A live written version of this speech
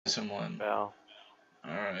someone. Bell.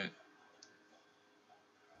 Alright.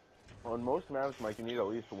 On most maps, Mike, you need at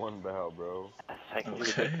least one bell, bro. I can do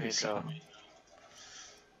the Okay, big green throw.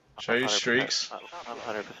 Should I use streaks? I'm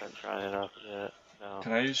 100% trying it off of it. No.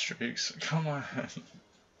 Can I use streaks? Come on.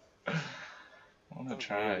 I wanna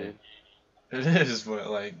try. Dude. It is, but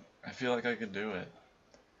like, I feel like I could do it.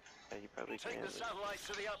 Yeah, you probably can. Take the satellites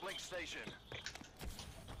to the uplink station.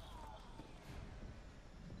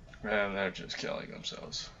 Man, they're just killing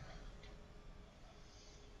themselves.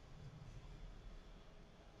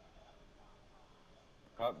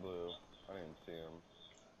 Hot blue. I didn't see him.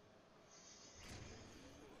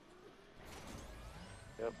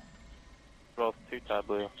 Yep. Both two top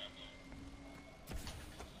blue.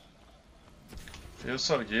 Feels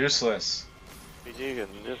so useless. You can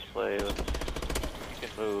just play with, you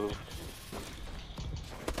can move.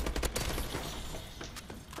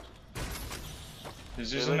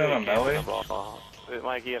 He's using it on melee?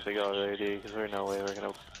 Mike, you have to go there, dude, because there's no way we're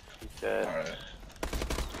gonna be dead.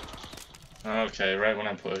 Alright. Okay, right when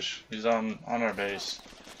I push. He's on our base.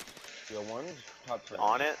 Yeah, one's top turn.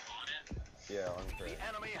 On it? Yeah, on turn. The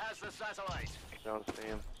enemy has the satellite. Don't see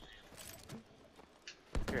him.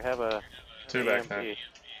 Here, have a Two back there.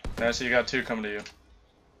 Yeah, so you got two coming to you.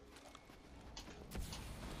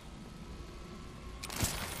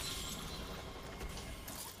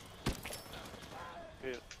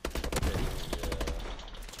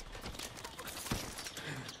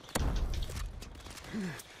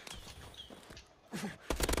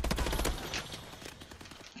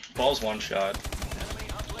 Ball's one shot. Enemy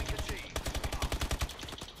uplink achieved.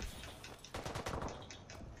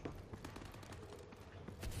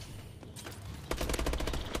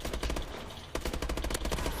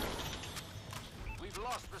 We've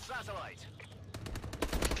lost the satellite.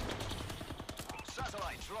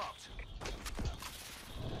 Satellite dropped.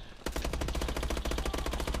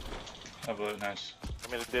 I blew it, nice.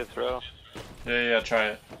 I'm gonna do a throw. Yeah, try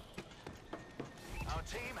it. Our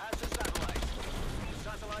team has the satellite.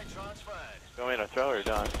 Satellite transferred. You want me to throw or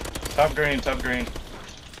done? Top green, top green.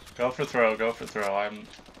 Go for throw, go for throw.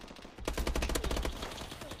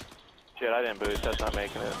 Shit, I didn't boost. That's not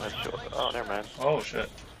making it. That's short. Oh, never mind. Oh shit.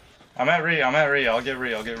 I'm at re. I'll get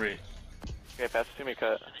re. Okay, pass it to me,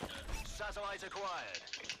 cut. Satellite acquired.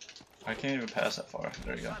 I can't even pass that far.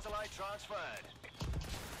 There you go. Satellite transferred.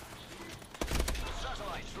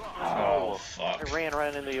 Satellite dropped. Oh, fuck. I ran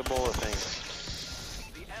right into the Ebola thing.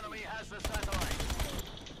 The enemy has the satellite.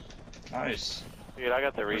 Nice. Dude, I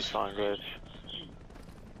got the respawn glitch.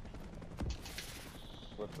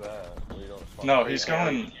 What's that? We don't spawn. No, he's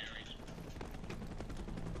going.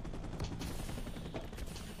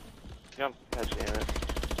 Jump. God damn it.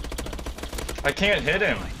 I can't hit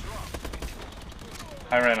him.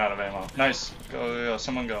 I ran out of ammo. Nice. Go,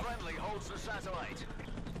 someone go. Friendly holds the satellite.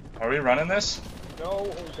 Are we running this? No,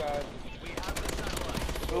 oh god. We have the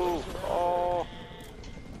satellite. Ooh. Oh.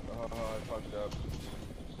 I fucked up.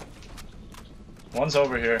 One's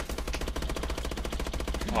over here.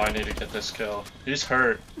 Oh, I need to get this kill. He's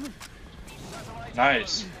hurt.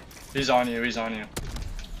 Nice. He's on you, he's on you.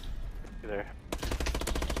 There.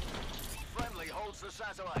 Friendly holds the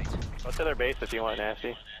satellite. Go to their base if you want,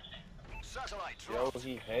 Nasty. Satellite Yo, dropped.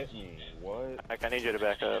 he hit me. What? I need you to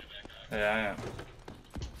back up. Yeah, I am.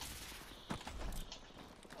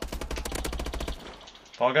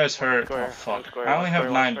 Ball guy's hurt. Square, Oh, fuck. one square, I only one have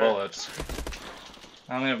square, 9 one square. bullets.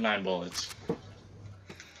 I only have 9 bullets.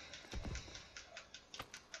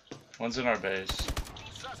 One's in our base.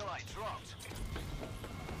 Satellite dropped.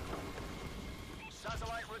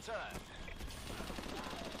 Satellite returned.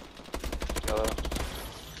 Yellow.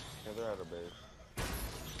 Yeah, they're out of base.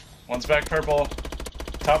 One's back purple.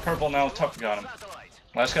 Top purple now. Top got him. Satellite.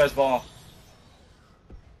 Last guy's ball.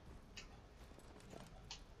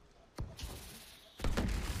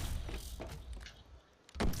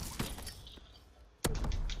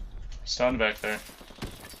 Stunned back there.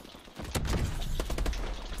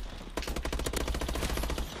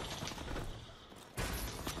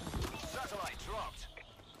 Satellite dropped.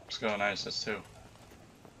 Let's go, nice, that's 2.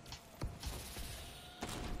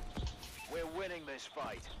 We're winning this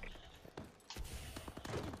fight.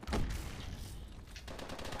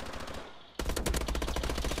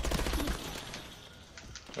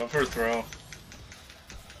 Go for a throw.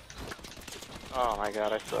 Oh my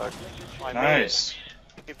god, I suck. Oh, I made Nice. it.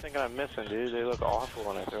 I keep thinking I'm missing, dude. They look awful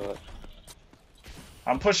when I throw it.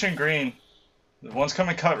 I'm pushing green. One's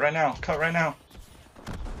coming cut right now. Cut right now.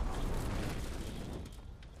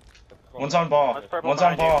 One's on ball. One's purple One's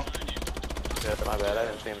on behind ball. Yeah, my bad. I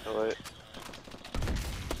didn't see him till late.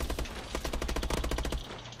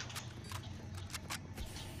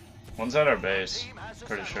 One's at our base, Team has the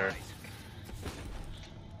pretty sure. satellite.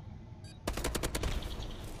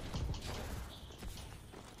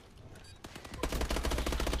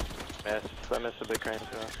 I missed the big crane, so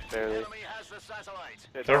barely. Enemy has the satellite.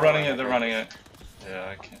 They're running it, they're running it. Yeah,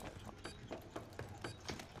 I can't.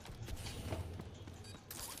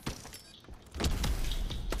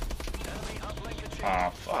 Enemy uplink achieved. Ah,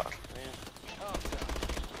 fuck.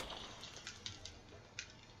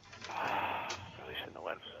 Probably shouldn't have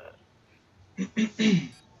went for that.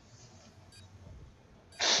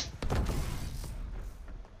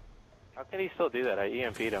 How can he still do that? I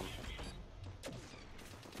EMP'd him.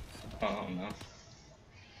 Oh no.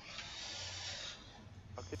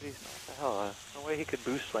 How could he? What the hell? No way he could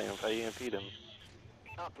boost flame if I EMP'd him.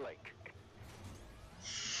 Uplink.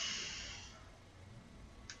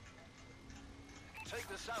 Take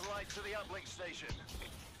the satellite to the uplink station.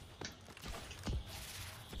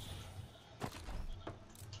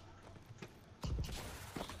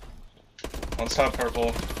 One's top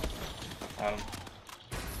purple.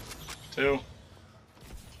 2.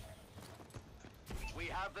 We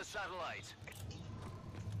have the satellite.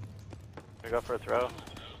 Can we go for a throw?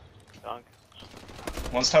 Dunk.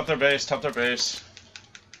 One's top their base, top their base.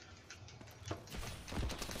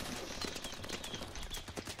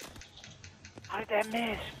 How did that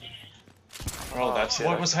miss? Bro, that's shit.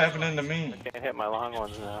 what was happening to me. I can't hit my long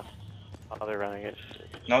ones now. Oh, they're running it.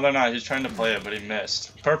 No, they're not. He's trying to play it, but he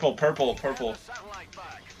missed. Purple, purple, purple. The satellite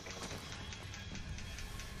back.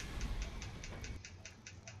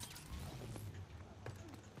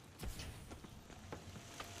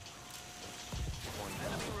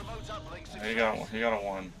 Enemy remote uplink He secured. got one. He got a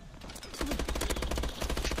 1.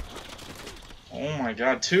 Oh my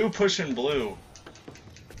god, 2 pushing blue.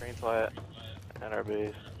 Green flat. And our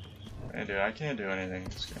base. Hey dude, I can't do anything in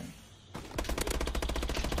this game.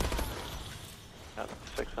 Got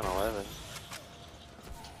 6 and 11.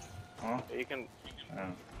 Huh? You can. Oh.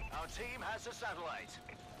 Our team has the satellite.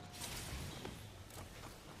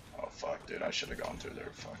 Oh fuck, dude, I should have gone through their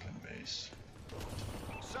fucking base.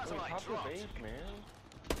 Satellite Top the dropped. base, man.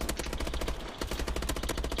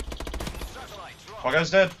 Satellite dropped. All guys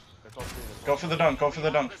dead. That's all three in the Go for the dunk, go for the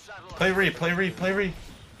dunk. Play re, play re, play re.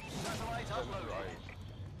 Satellite uploaded.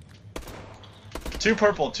 2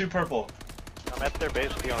 purple, 2 purple. I'm at their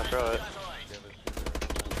base if you want to throw it. Satellite.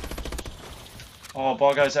 Oh,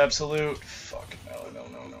 ball guy's absolute. Fuck, no, no,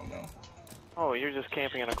 no, no, no. Oh, you're just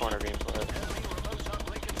camping in a corner, green flat. Enemy remote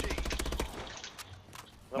uplink achieved.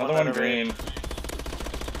 Another one green.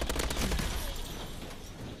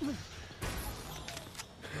 No,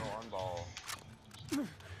 on ball.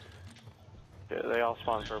 Yeah, they all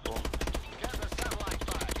spawn purple. Get the satellite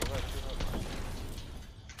back.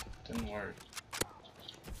 Didn't work.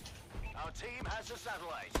 Our team has the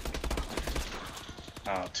satellite.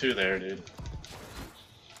 Oh, 2 there, dude.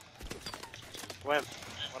 One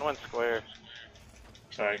went square.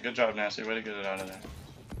 Sorry, good job, Nasty. Way to get it out of there.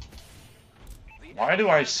 The Why do enemy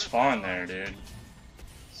I has the spawn satellite. there, dude?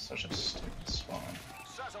 Such a stupid spawn.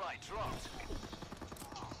 Satellite dropped.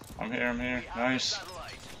 I'm here, I'm here. We have the Nice.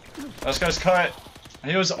 satellite. This guy's cut.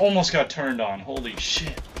 He was almost got turned on. Holy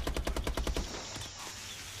shit.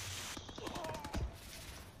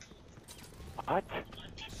 What?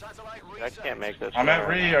 Satellite I reset. can't make this. I'm at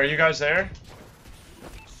re. Are you guys there?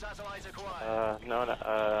 Satellite acquired. No,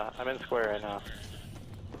 I'm in square right now.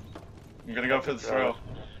 I'm gonna go for the throw.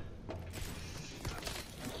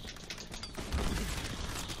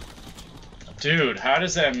 Dude, how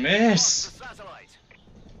does that miss? The satellite.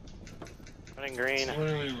 Running green. It's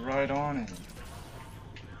literally right on it.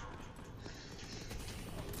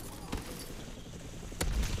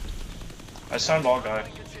 I stunned ball guy.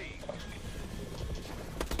 Uplink achieved.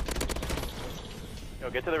 Yo,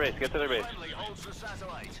 get to the base, get to their base. Friendly holds the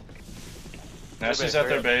satellite. Nasty's at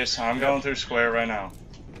their base. I'm going through square right now.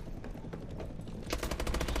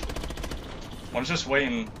 One's just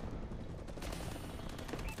waiting.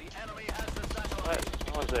 The enemy has the satellite. What?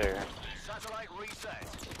 No one's there. Satellite reset.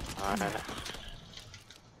 Fine.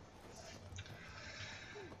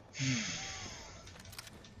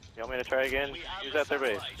 You want me to try again? We have Who's the at their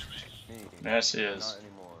base? satellite. Me. Nasty is. Not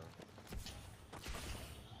anymore.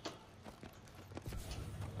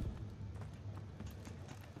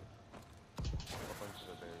 Up into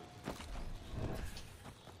the base.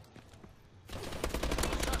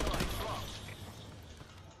 Satellite dropped.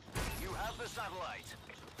 You have the satellite.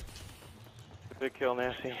 Big kill,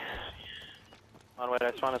 Nancy. On wait,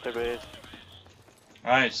 I spawned at their base.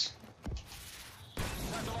 Nice.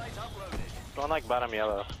 Satellite uploaded. Going like bottom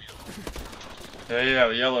yellow. Yeah, yeah,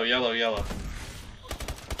 yellow, yellow, yellow.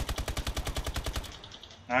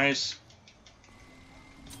 Nice.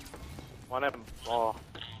 One of them ball.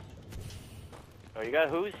 Oh, you got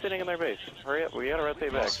who's sitting in their base? Hurry up, we gotta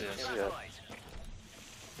rotate back. Yes, yes. Can't do that.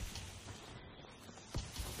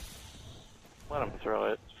 Let them throw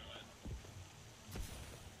it.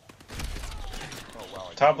 Oh wow.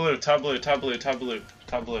 Top blue, top blue, top blue, top blue,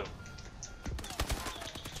 top blue.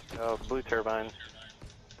 Oh, blue turbine.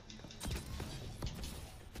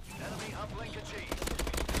 Enemy uplink achieved.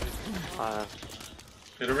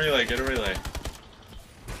 Get a relay, get a relay.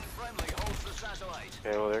 Friendly holds the satellite.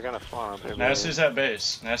 Okay, well they're gonna spawn. Nasty's at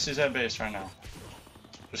base. Nasty's at base right now.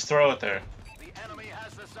 Just throw it there. The enemy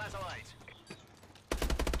has the satellite.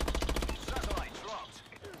 Satellite dropped.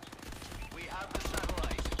 We have the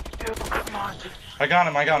satellite. Dude, come on. I got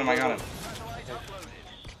him, I got him, I got him. Satellite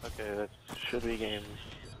uploaded. Okay, that should be game.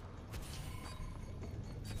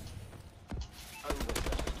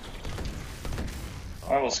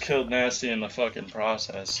 I almost killed Nasty in the fucking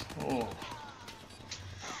process. Oh.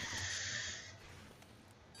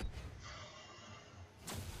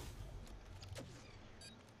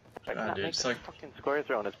 I God, cannot dude, make it's that like- fucking square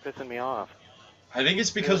throw and it's pissing me off. I think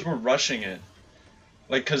it's because we're rushing it.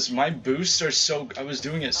 Like, cause my boosts are so, I was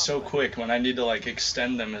doing it so quick when I need to like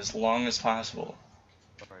extend them as long as possible.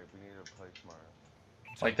 Alright, we need to play smart.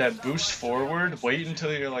 Like that boost forward, wait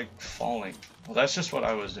until you're like falling. Well, that's just what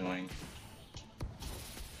I was doing.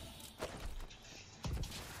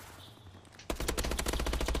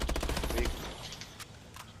 Weak.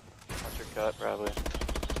 Watch your cut, probably.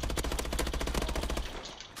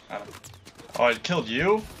 Oh, I killed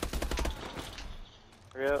you?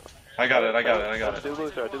 Hurry up. I got it, I got it, I got Do it. the blue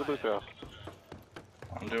throw, do the blue throw.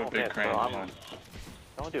 I'm doing Oh, big man, crane. bro, Hang on.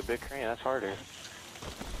 Don't do a big crane, that's harder.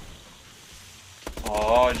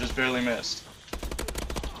 Oh, I just barely missed.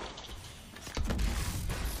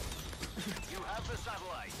 You have the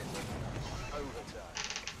satellite.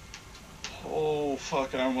 Overtime. Oh,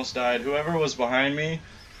 fuck, I almost died. Whoever was behind me,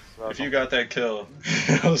 if you Russell. got that kill,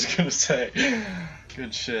 I was gonna say,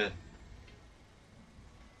 good shit.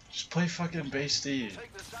 Just play fucking base Steve.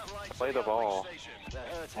 Take the satellite to Play the uplink ball. station. They're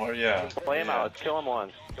hurting. Or yeah. Play him yeah. out, kill him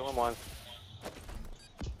once. Kill him once.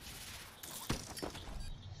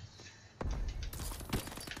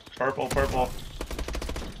 Purple, purple.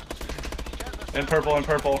 In purple, in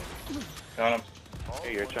purple. Got him.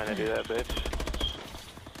 Hey, you're trying to do that, bitch.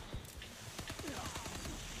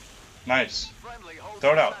 Nice. Friendly holds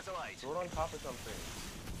Throw it the out. satellite. Throw it on top of something.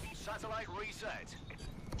 Satellite reset.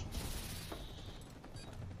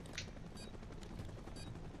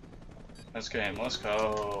 This game, let's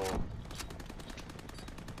go.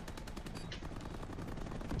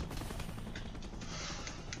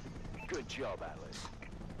 Good job, Atlas.